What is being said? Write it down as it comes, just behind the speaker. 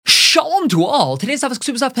Shalom to all. Today's daf is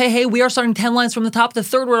Kesuvos Pei Hey. We are starting 10 lines from the top, the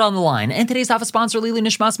third word on the line. And today's daf is sponsored Lili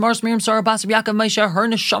Nishmas Mars Miriam Sarah Bas Yaakov Maisha, her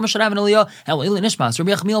neshama should have an aliyah, and Lili Nishmas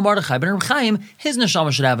Rabbi Yachmiel Mordechai ben Reb Chaim, his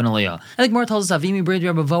neshama should have an aliyah. And the Gemara tells us Avimi Bred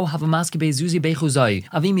Rabbi Vo have a maske bezuzi bechuzai.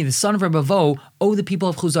 Avimi, the son of Rabbi Vo, owed the people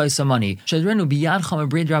of Chuzai some money. Shadrenu biyad Chama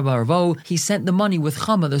Bred Rabbi Vo. He sent the money with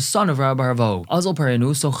Chama, the son of Rabbi Vo. Azal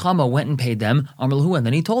Perenu, so Chama went and paid them. Amrlahu, and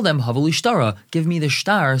then he told them, Havali Shtara, give me the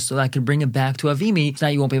shtar so that I could bring it back to Avimi, so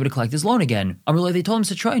that you won't be able to collect his loan again. Amrullah, they told him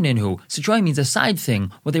Sitroy Ninhu. Sitroy means a side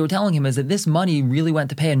thing. What they were telling him is that this money really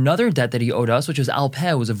went to pay another debt that he owed us, which was Al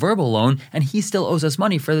Peh, was a verbal loan, and he still owes us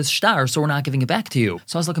money for this shtar, so we're not giving it back to you.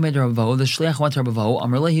 So the shliach went to Rabavo.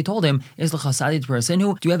 Amrullah, he told him, Is l'chasadi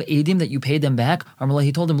t'perasinu? Do you have edim that you paid them back? Amrullah,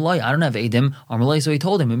 he told him, Loi, I don't have edim. Amrullah, so he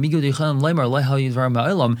told him,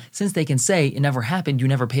 since they can say it never happened, you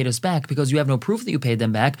never paid us back because you have no proof that you paid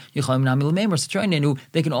them back, they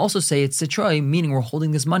can also say it's Sitroy, meaning we're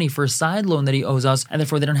holding this money for a side loan that he owes us, and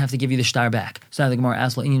therefore they don't have to give you the shtar back. So now the Gemara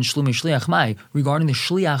asks, regarding the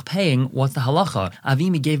shliach paying, what's the halacha?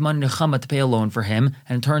 Avimi gave money to Chama to pay a loan for him,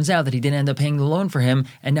 and it turns out that he didn't end up paying the loan for him,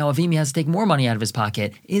 and now Avimi has to take more money out of his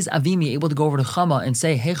pocket. Is Avimi able to go over to Chama and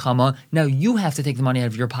say, hey Chama, now you have to take the money out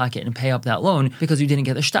of your pocket and pay up that loan because you didn't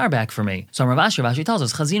get the shtar back for me? So Rav tells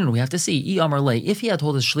us, Chazinin, we have to see, if he had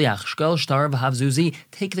told his shliach, shkel shtar v'hav zuzi,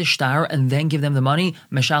 take the shtar and then give them the money,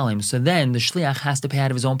 meshalim, so then the shliach has to pay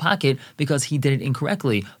out of his own pocket because he did it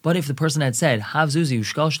incorrectly. But if the person had said, Hav Zuzi,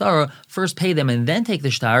 Shkal Shtara, first pay them and then take the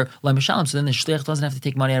shtar, La Mishalim, so then the shliach doesn't have to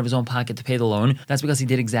take money out of his own pocket to pay the loan. That's because he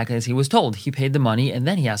did exactly as he was told. He paid the money and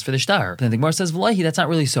then he asked for the shtar. But then the Gemara says, V'lahi, that's not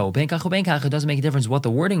really so. Benkach it doesn't make a difference what the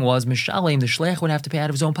wording was. Mishalim, the shliach would have to pay out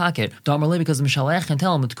of his own pocket. Damarle, because the Mishalech can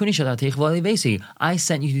tell him, I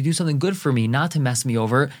sent you to do something good for me, not to mess me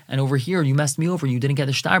over. And over here, you messed me over. You didn't get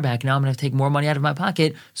the shtar back. Now I'm going to have to take more money out of my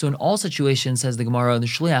pocket. So in all situations, says the Gemara, the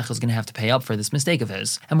shliach is going to have to pay up for this mistake of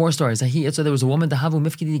his. And more stories. So there was a woman, a whole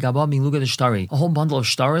bundle of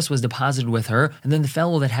shtaris was deposited with her, and then the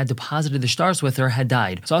fellow that had deposited the shtaris with her had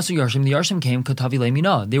died. So also the Yarshim came,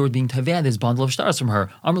 they were being taveh this bundle of shtaris from her.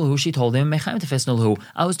 Amrlahu, she told him,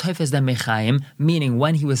 I was tefes them mechaim, meaning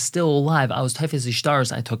when he was still alive, I was tefes the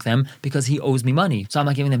shtaris, I took them because he owes me money. So I'm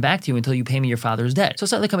not giving them back to you until you pay me your father's debt. So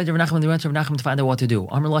they come to Rav Nachman, they went to Rav Nachman to find out what to do.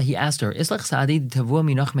 Amrullah, he asked her, do you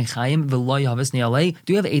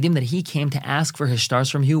have edim that he came to ask for his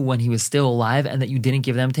shtars from you when he was still alive and that you didn't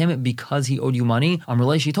give them to him because he owed you money?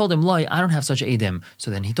 Amrullah, she told him, I don't have such edim.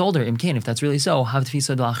 So then he told her, Imkain, if that's really so, have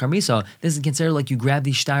tfisa d'achar misa. This is considered like you grab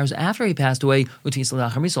these shtars after he passed away, utfisa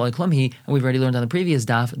d'achar misa like klumhi, and we've already learned on the previous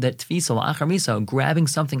daf that tfisa d'achar misa, grabbing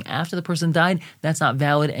something after the person died, that's not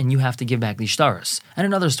valid and you have to give back these shtars. And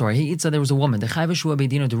another story, he said there was a woman, the chayva shvua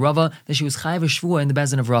beidino de Rava, that she was chayva shvua in the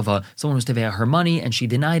bezin of Rava. Someone was teveh her money and she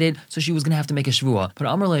denied it, so she was going to have to make a shvua. But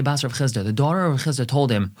Amrullah Bas Rav Chizda, the daughter of Rav Chizda,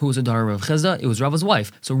 told him, who was the daughter of Rav Chizda? It was Rava's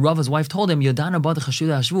wife. So Rava's wife told him, Yodana bad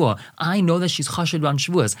chashuda shvua. I know that she's chashud on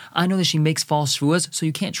shvuas. I know that she makes false shvuas, so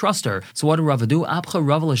you can't trust her. So what did Rava do? Apcha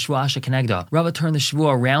Rava l'shvua asha kenegda. Rava turned the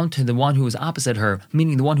shvua around to the one who was opposite her,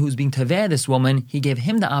 meaning the one who was being teveh this woman. He gave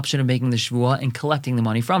him the option of making the shvua and collecting the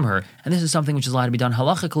money from her. And this is something which is allowed to be done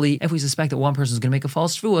halachically if we suspect that one person is going to make a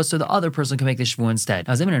false shvua, so the other person can make the shvua instead.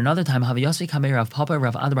 Now, Zimin, another time, Havayasvi Kamei Rav Papa,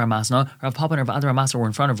 Rav Adar Masna, Rav Papa and Rav Adar Masna were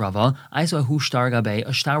in front of Rava. I saw who shtar gabe,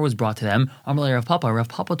 a shtar was brought to them. Amalei Rav Papa. Rav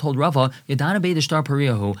Papa told Rava, Yadana be the shtar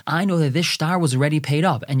pariyahu. I know that this shtar was already paid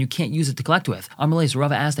up and you can't use it to collect with. Amalei, so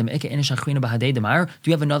Rava asked him, do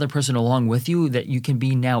you have another person along with you that you can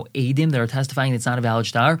be now aidim that are testifying it's not a valid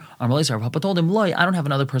shtar? Amalei, so Rav Papa told him, Loi, I don't have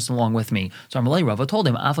another person along with me. So Amalei, Rava told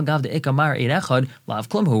him, Afagav de ikamar eid echad lav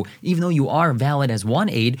klumhu. Even though you are valid as one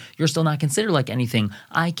aid, you're still not considered like anything.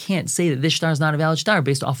 I can't say that this shtar is not a valid shtar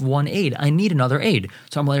based off of one aid. I need another aid.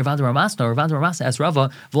 So Amalei Rav Ramasa asked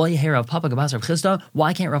Rava, Rav Papa Gabas Rav Chizda,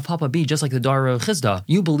 why can't Rav Papa be just like the daughter of Chizda?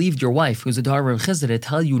 You believed your wife, who's the daughter of Chizda, to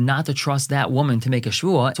tell you not to trust that woman to make a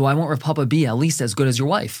shvua, so why won't Rav Papa be at least as good as your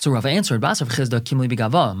wife? So Rava answered, Bas Rav Chizda, Kimli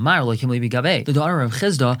Bigava, Mar lo Kimli Bigave. The daughter of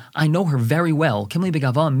Chizda, I know her very well. Kimli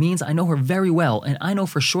Bigava means I know her very well, and I know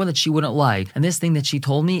for sure that she wouldn't lie. And this thing that she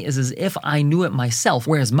told me is as if I knew it myself,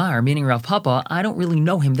 whereas Mar, meaning Rav Papa, I don't really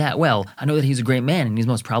know him that well. I know that he's a great man and he's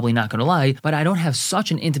most probably not going to lie, but I don't have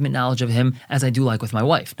such an intimate knowledge of him as I do like with my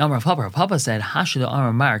wife. Now Rav Papa said, Hashida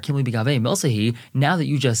Amar Kimli Bigave Milsahi, now that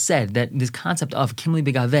you just said that this concept of Kimli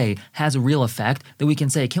Bigave has a real effect, that we can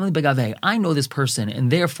say, Kimli Bigave, I know this person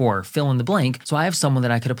and therefore fill in the blank, so I have someone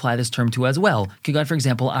that I could apply this term to as well. Kigad, for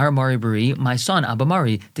example, Aramari Bari, my son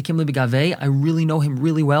Abamari, to Kimli Bigave, I really know him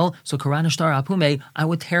really well, so Karana Shtar Apume, I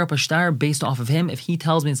would tear up a shtar based off of him. If he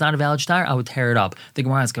tells me it's not a valid shtar, I would tear it up. The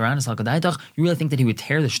Gemara asks, Karana Salkadaitach, you really think that he would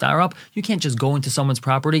tear the shtar up? You can't just go into into someone's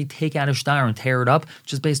property, take out a shtar and tear it up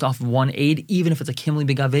just based off of one aid, even if it's a kimli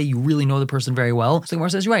begave, you really know the person very well. So the Gemara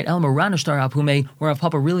says, you're right, El Marana shtar apume, where Rav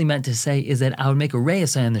Papa really meant to say is that I would make a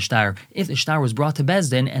reisa in the shtar. If the shtar was brought to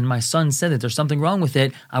Bezdin and my son said that there's something wrong with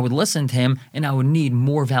it, I would listen to him and I would need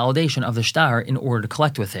more validation of the shtar in order to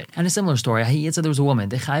collect with it. And a similar story, he said there was a woman,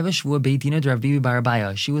 she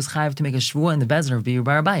was chayiv to make a shvua in the Bezdin of Bibi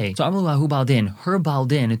Bar Abaye. So Amru Baldin, her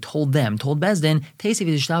Baldin told Bezdin,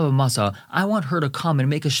 I want her to come and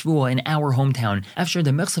make a shvua in our hometown. After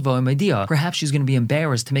the mitzvah and idea, perhaps she's going to be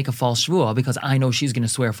embarrassed to make a false shvua because I know she's going to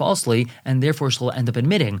swear falsely and therefore she'll end up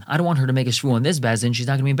admitting. I don't want her to make a shvua in this Bezdin. She's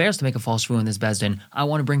not going to be embarrassed to make a false shvua in this Bezdin. I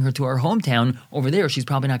want to bring her to our hometown. Over there, she's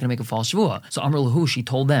probably not going to make a false shvua. So Amr Lahu, she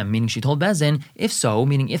told them, meaning she told Bezdin, if so,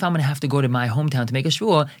 meaning if I'm going to have to go to my hometown to make a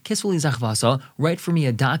shvua, Kesuvos zachvasa, write for me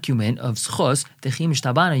a document of schus, techim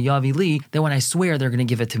shtabana yavi li, that when I swear they're going to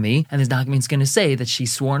give it to me, and this document's going to say that she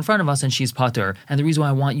swore in front of us and she's patur. And the reason why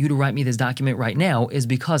I want you to write me this document right now is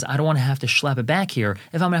because I don't want to have to schlep it back here.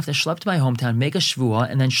 If I'm going to have to schlep to my hometown, make a shvua,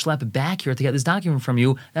 and then schlep it back here to get this document from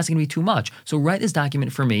you, that's going to be too much. So write this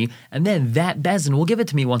document for me, and then that Bezdin will give it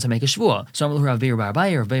to me once I make a shvua. So Rav Bibi Bar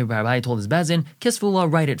Abaye told his Bezdin,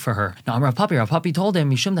 Kesuvos, write it for her. Now Rav Papi told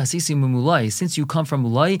him, Mishum dasisi mumulai, since you come from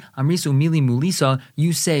mulai, amrisu mili mulisa,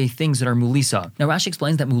 you say things that are mulisa. Now Rashi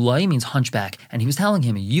explains that mulai means hunchback, and he was telling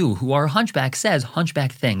him, you who are a hunchback says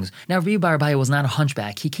hunchback things. Now Bibi Bar Abaye was not a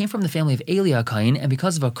hunchback. He came from the family of Eli Akain, and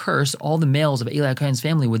because of a curse, all the males of Eli Akain's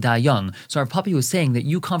family would die young. So Rav Papi was saying that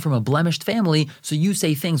you come from a blemished family, so you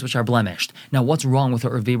say things which are blemished. Now what's wrong with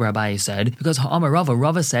what Rav Bibi Bar Abaye said? Because Ha'amar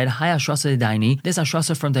Rava said, Hay Ashrasa Daini, this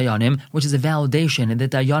Ashrasa from Dayanim, which is a validation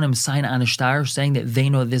that Dayanim sign on a shtar, saying that they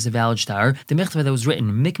know that this is a valid shtar. The mitzvah that was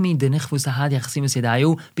written, Mikmi denichvu sahad yachsimus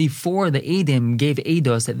yedayu, before the Edim gave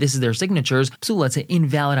Eidos that this is their signatures, psula, it's an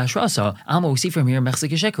invalid Ashrasa. We see from here,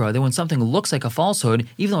 Mechzik Shekra, that when something looks like a falsehood,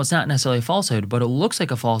 even though it's not necessarily a falsehood, but it looks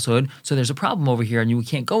like a falsehood, so there's a problem over here and you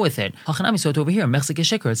can't go with it. Hachanami, so over here, Mechzik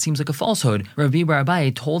Shekra, it seems like a falsehood. Rav Bibi Bar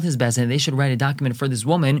Abaye told his Bezdin they should write a document for this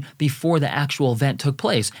woman before the actual event took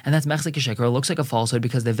place. And that's Mechzik Shekra. It looks like a falsehood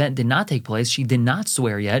because the event did not take place. She did not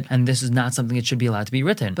swear yet, and this is not something that should be allowed to be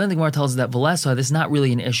written. But then the Gemara tells us that Velesa, this is not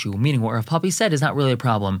really an issue, meaning what Rav Papi said is not really a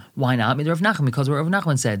problem. Why not? Rav Nachman, because what Rav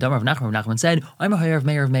Nachman said, Rav Nachman said, I'm a Rav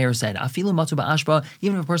Meir said, Afilu matzu ba'ashba,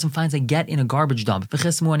 even if a person finds a get in a garbage dump,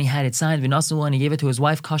 v'chismu, and he had it signed, v'nasu, and he gave it to his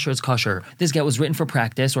wife, kasher, it's kasher. This get was written for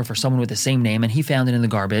practice or for someone with the same name, and he found it in the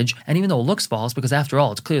garbage, and even though it looks false, because after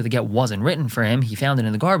all, it's clear the get wasn't written for him, he found it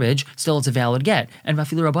in the garbage, still it's a valid get. And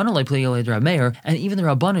Vafilu Rabbanan like play Rav Meir, and even the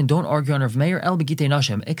Rabbanan don't argue on Rav Meir el begitei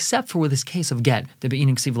nashim, except for with this case of get, the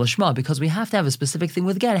be'inim ksiv l'shma, because we have to have a specific thing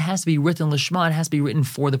with get. It has to be written l'shma. It has to be written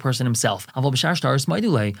for the person himself. Aval b'shar stars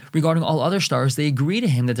maidule. Regarding all other stars, they agree to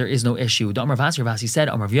him that there is no issue. Amar Vasi said,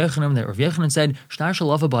 Amar Rav Yochanan, that Rav Yochanan said, shtar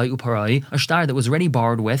shalavabai uparai, a shtar that was already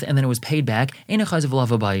borrowed with and then it was paid back. Ein echaz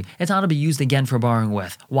v'lavabai. It's not to be used again for borrowing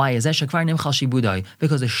with. Why is that? Shakvar nimchal shibudai,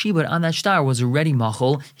 because the shibud on that shtar was already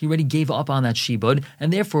machol. He already gave up on that shibud,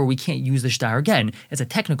 and therefore we can't use the shtar again. It's a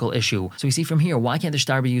technical issue. So we see from here, why can't the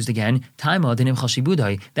shtar be used again? Taima de nimchal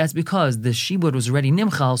shibudai. That's because the shibud was already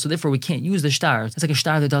nimchal, so therefore we can't use the shtar. It's like a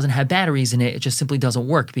shtar that doesn't have batteries in it. It just simply doesn't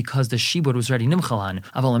work because the shibud was already nimchal on.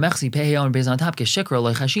 But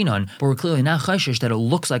we're clearly not chayshish that it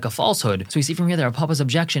looks like a falsehood. So we see from here that our Papa's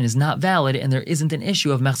objection is not valid and there isn't an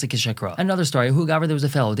issue of mechzik shekra. Another story, who gaver there was a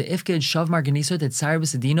fellow, the ifkid shav marganisot that tsar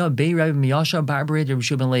b'sedina bei Rabbi Miyasha barbarid Rabbi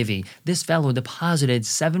Shua ben Levi. This fellow deposited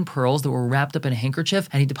 7 pearls that were wrapped up in a handkerchief,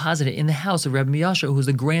 and he deposited it in the house of Rabbi Miyasha, who was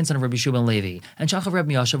the grandson of Rabbi Shua ben Levi. And shachav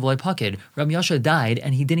Rabbi Miyasha v'loy pakid. Rabbi Miyasha died,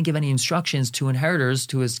 and he didn't give any instructions to inheritors,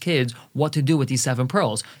 to his kids, what to do with these 7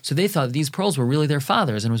 pearls. So they thought these pearls were really their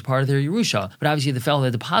father's and was part of their Yerusha. But obviously the fellow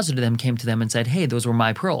that deposited them came to them and said, hey, those were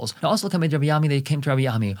my pearls. Now also come to Rabbi Yami, they came to Rabbi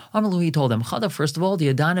Yami. Amalu, he told them, Chadav, first of all, the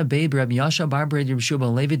Adana Babe Rabbi Miyasha barbarid Rabbi Shua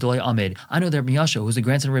ben Levi dolay amid. I know that Rabbi Miyasha, who was the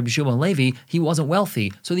grandson of Rabbi Shua ben Levi, he wasn't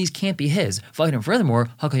wealthy, so these can't be his. Furthermore,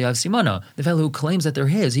 Hakayav Simana, the fellow who claims that they're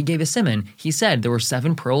his, he gave a simon. He said there were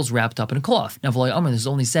 7 pearls wrapped up in a cloth. Now V'lay Amr, this is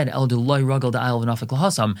only said El Deloy Rugel Da'al V'nafik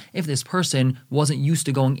Lahasam, if this person wasn't used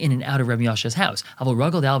to going in and out of Rabbi Miyasha's house. Avol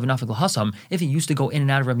Rugel Da'al V'nafik Lahasam, if he used to go in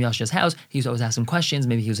and out of Rabbi Miyasha's house, he used to always ask him questions,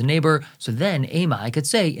 maybe he was a neighbor. So then Ema, I could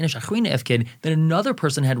say in a Shachrina Efkid that another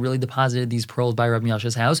person had really deposited these pearls by Rabbi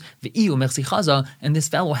Miyasha's house, V'iu Mechsi Chaza, and this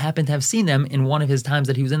fellow happened to have seen them in one of his times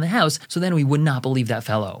that he was in the house, so then we would not believe that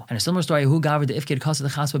fellow. And a similar story, who gavered the Ifkid Kasa the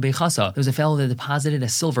Chasba Bechasa. There was a fellow that deposited a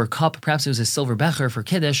silver cup, perhaps it was a silver becher for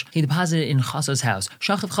Kiddush. He deposited it in Chasa's house.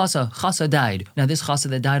 Shachav Chasa died. Now this Chasa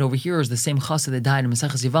that died over here is the same Chasa that died in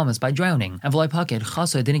Maseches Yevamos by drowning. And V'lai Pakid,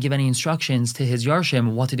 Chasa didn't give any instructions to his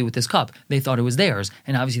Yarshim what to do with this cup. They thought it was theirs.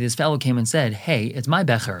 And obviously this fellow came and said, hey, it's my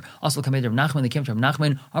becher. Also, Rav Nachman, they came to Rav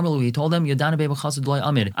Nachman. Amrlu, he told them, Yadana Beba Chasa D'loi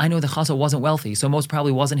Amid. I know the Chasa wasn't wealthy, so most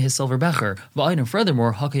probably wasn't his silver becher. And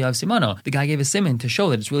furthermore, Hakayav Simana, the guy gave a simon to show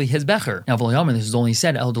that it's really his becher. Now, V'lo this is only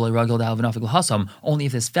said El D'loi Ragel Da'al V'nafik L'Hasam, only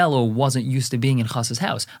if this fellow wasn't used to being in Chasa's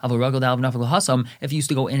house. Avol Ragel Da'al V'nafik L'Hasam, if he used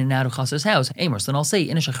to go in and out of Chasa's house. Amos, then I'll say,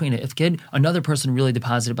 in a Shachrina, if kid, another person really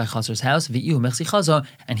deposited by Chasa's house, V'yu Mechsi Chaza,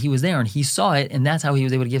 and he was there and he saw it, and that's how he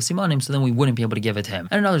was able to give simanim, so then we wouldn't be able to give it to him.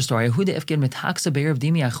 And another story, Huda Ifkid Metaksa Be'er of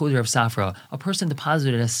Dimi Achud Rav Safra, a person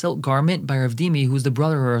deposited a silk garment by Rav Dimi, who's the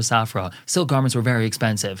brother of Rav Safra. Silk garments were very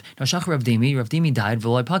expensive. Now Shach Rav Dimi died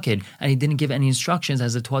V'loi Pakid, and he didn't give any instructions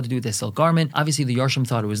as to what to do with this silk garment. Obviously the Yarshim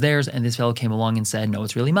thought it was theirs, and this fellow came along and said, no,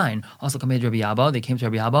 it's really mine. Also Kamed Rabbi Abba, they came to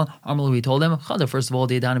Rabbi Abba, Armalu, he told him, Chada, first of all,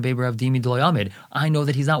 De'edan Be'er Rav Dimi D'loi Amid. I know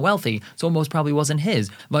that he's not wealthy, so it most probably wasn't his.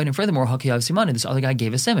 And furthermore, Hakayav Simani, this other guy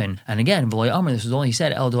gave a simon. And again, V'loi Amr, this was only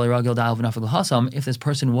said, El D'loi Ragel Da'al V'nafik L'Hasam, if this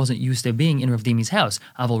person wasn't used to being in Rav Dimi's house.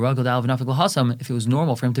 Avol Ragel Da'al V'nafik L'Hasam, if it was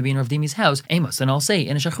normal for him to be in Rav Dimi's house. Amos, and I'll say,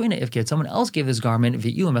 in a Shachrina, if someone else gave this garment,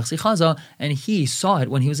 V'yu Mechsi Chaza, and he saw it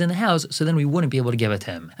when he was in the house, so then we wouldn't be able to give it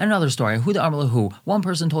to him. And another story, Huda Amr Lahu, one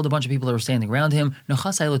person told a bunch of people that were standing around him,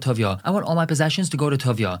 Nachasai L'Tovya, I want all my possessions to go to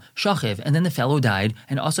Tovya. Shachiv, and then the fellow died,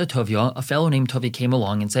 and also Tovya, a fellow named Tovya came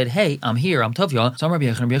along and said, hey, I'm here, I'm Tovya. So Rabbi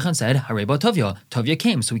Yechon said, Hareba Tovya. Tovya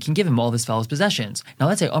came, so we can give him all this fellow's possessions. Now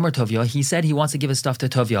let's say Amar Tovya, he said he wants to give his stuff to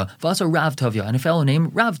Tovya. Vasa Rav Tovya, and a fellow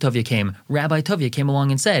named Rav Tovya came. Rabbi Tovya came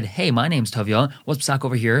along and said, hey, my name's Tovya. What's psak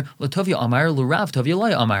over here? La Tovya Amar, La Rav Tovya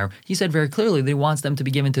Lai Amar. He said very clearly that he wants them to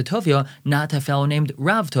be given to Tovya, not to a fellow named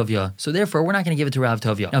Rav Tovya. So therefore, we're not going to give it to Rav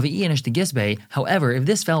Tovya. Now, V'iyanish the Gisbe, however, if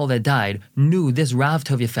this fellow that died knew this Rav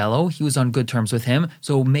Tovya fellow, he was on good terms with him,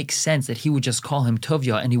 so it makes sense that he would just call him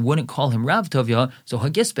Tovya and he wouldn't call him Rav Tovya, so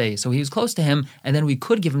Hagisbe, so he was close to him, and then we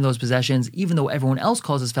could give him those possessions, even though everyone else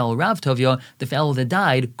calls his fellow Rav Tovya, the fellow that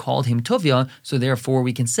died called him Tovya, so therefore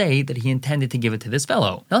we can say that he intended to give it to this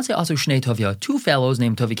fellow. Now let's say also Shnei Tovya, two fellows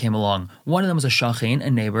named Tovya came along. One of them was a Shachin, a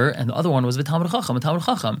neighbor, and the other one was a Talmud Chacham, a Talmud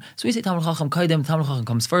Chacham. So we say Talmud Chacham Kaidem, Talmud Chacham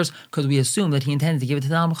comes first, because we assume that he intended to give it to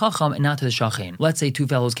the Talmud Chacham and not to the Shachin. Let's say two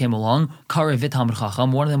fellows came along, Karev vit Talmud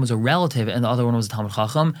Chacham, one of them was a relative and the other one was a Talmud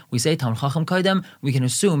Chacham. We say Talmud Chacham Kaidem, we can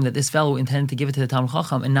assume that this fellow intended to give it to the Talmud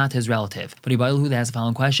Chacham and not to his relative. But Ibailu, they asked the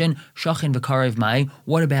following question, Shachin v'Karev Mai,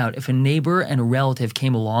 what about if a neighbor and a relative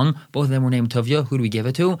came along, both of them were named Tovya, who do we give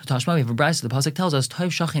it to? Tashma, we have a brayso, the pasuk tells us, Tov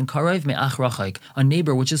Shachin Karev me'ach rachaik, a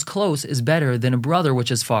neighbor which is close is better than a brother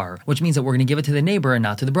which is far, which means that we're going to give it to the neighbor and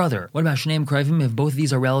not to the brother. What about Shneim Karevim, if both of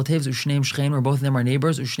these are relatives, Ushneim Shchein, or both of them are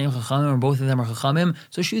neighbors, Ushneim Chachamim, or both of them are Chachamim,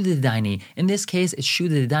 so Shuda Daini. In this case, it's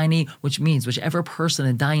Shuda Daini, which means whichever person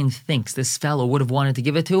the Dayan thinks this fellow would have wanted to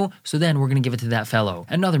give it to, so then we're going to give it to that fellow.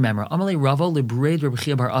 Another member, Amalei Rava Libreid Rabbi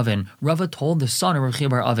Chia bar Avin. Rava told the son of Rabbi Chia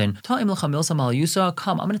bar Avin, Ta'im Lecha Milsa Mal Yusa,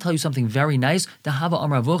 come, I'm going to tell you something very nice, Dahava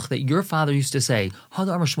Amravuch, that your father used to say,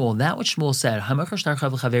 Hada Amar Shmuel, that which Shmuel said, Hamachar Shtar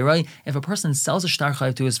Chayv L'Chaverai, if a person sells a Shtar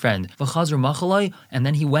Chayv to his friend, V'chazr Machalai, and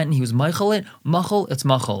then he went and he was Machal it, Machal, it's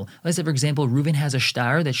Machal. Let's say, for example, Reuven has a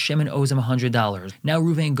Shtar that Shimon owes him $100. Now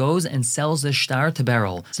Reuven goes and sells the Shtar to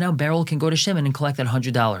Beryl. So now Beryl can go to Shimon and collect that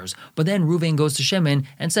 $100. But then Reuven goes to Shimon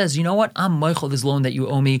and says, you know what, I'm Machal this loan that you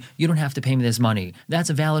owe me, you don't have to pay me this money. That's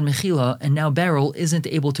a valid Mechila, and now Beryl isn't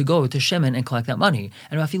able to go to Shimon and collect that money.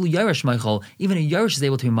 And Afilu Yerush Machal, even a Yerush is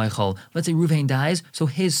able to be Machal. Let's say Reuven dies, so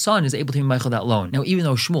his son is able to be Machal that loan. Now even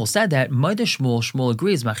though Shmuel said that, Shmuel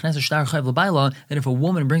agrees, that if a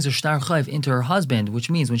woman brings a Shtar Chayv into her husband, which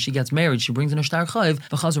means when she gets married, she brings in a Shtar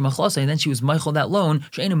Chayv, and then she was Machal that loan,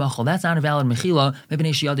 that's not a valid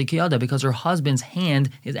Mechila, because her husband's hand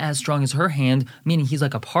is as strong as her hand, meaning he's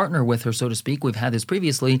like a partner with her, so to speak. We've had this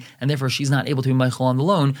previously, and therefore she's not able to be Machal on the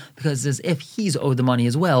loan, because it's as if he's owed the money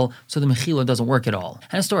as well, so the Mechila doesn't work at all.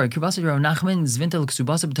 And a story, a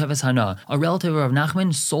relative of Rav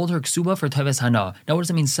Nachman sold her ksuba for Teves Hana. Now what does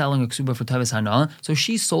it mean selling a ksuba for Teves Hana? So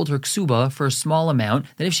she sold her ksuba for a small amount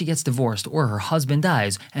that if she gets divorced or her husband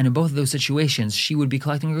dies, and in both of those situations she would be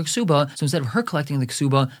collecting her ksuba, so instead of her collecting the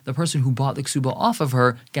ksuba, the person who bought the ksuba off of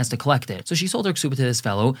her gets to collect it. So she sold her ksuba to this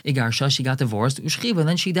fellow, Igarsha, she got divorced, Ushchiva,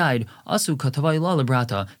 then she died. Asu katavai la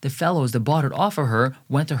librata. The fellows that bought it off of her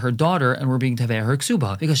went to her daughter and were being taveh her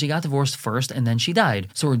ksuba, because she got divorced first and then she died.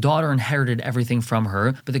 So her daughter inherited everything from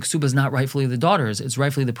her, but the ksuba is not rightfully the daughter's, it's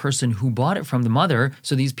rightfully the person who bought it from the mother,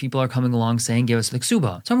 so these people are coming along saying, give us the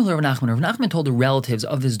ksuba. So Rav Nachman told the relatives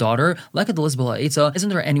of this daughter, isn't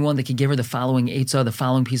there anyone that could give her the following eitzah, the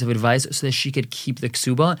following piece of advice, so that she could keep the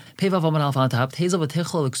ksuba?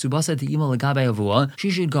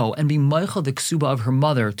 She should go and be meichel the ksuba of her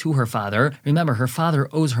mother to her father. Remember, her father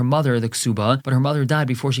owes her mother the ksuba, but her mother died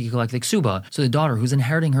before she could collect the ksuba. So the daughter who's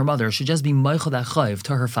inheriting her mother should just be meichel meichel that chayv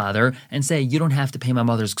to her father and say, you don't have to pay my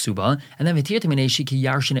mother's ksuba, and then v'tirtamine, she could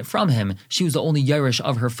yarshin it from him. She was the only yarish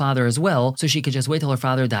of her father as well, so she could just wait till her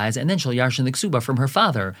father dies, and then she'll yarshin the ksuba from her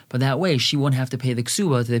father. But that way, she wouldn't have to pay the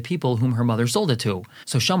ksuba to the people whom her mother sold it to.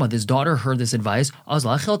 So Shama, this daughter, heard this advice.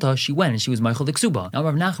 Azla chilta, she went and she was meichel the ksuba. Now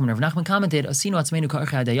Rav Nachman commented, Asinu atzmeinu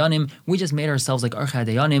ka'archei hadayanim, we just made ourselves like archei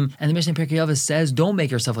hadayanim, and the Mishnah Pirkei Avos says, don't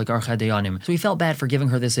make yourself like archei hadayanim. So he felt bad for giving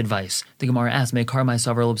her this advice. The Gemara asked, Meikar my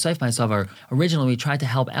savar, l'b'saif my savar. Originally, we tried to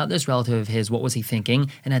help out this relative of his, what was he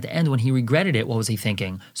thinking? And at the end, when he regretted it, what was he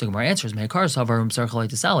thinking? So Gemara answers, Meikar savar m'bsar chalai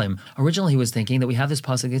tesalim. Originally, he was thinking that we have this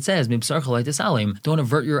pasuk that says, m'bsar chalai tesalim, don't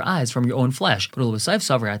avert your eyes from your own flesh. But l'b'saif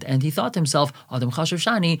savar, at the end, he thought to himself, Adam chashuv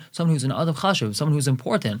shani, someone who's an Adam chashuv, someone who's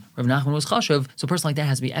important. Rav Nachman was chashuv, so a person like that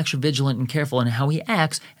has to be extra vigilant and careful in how he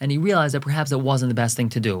acts, and he realized that perhaps it wasn't the best thing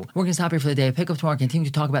to do. We're going to stop here for the day. Pick up tomorrow, continue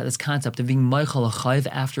to talk about this concept of being meichel a chayv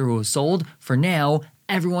after it was sold. For now,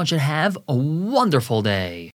 everyone should have a wonderful day.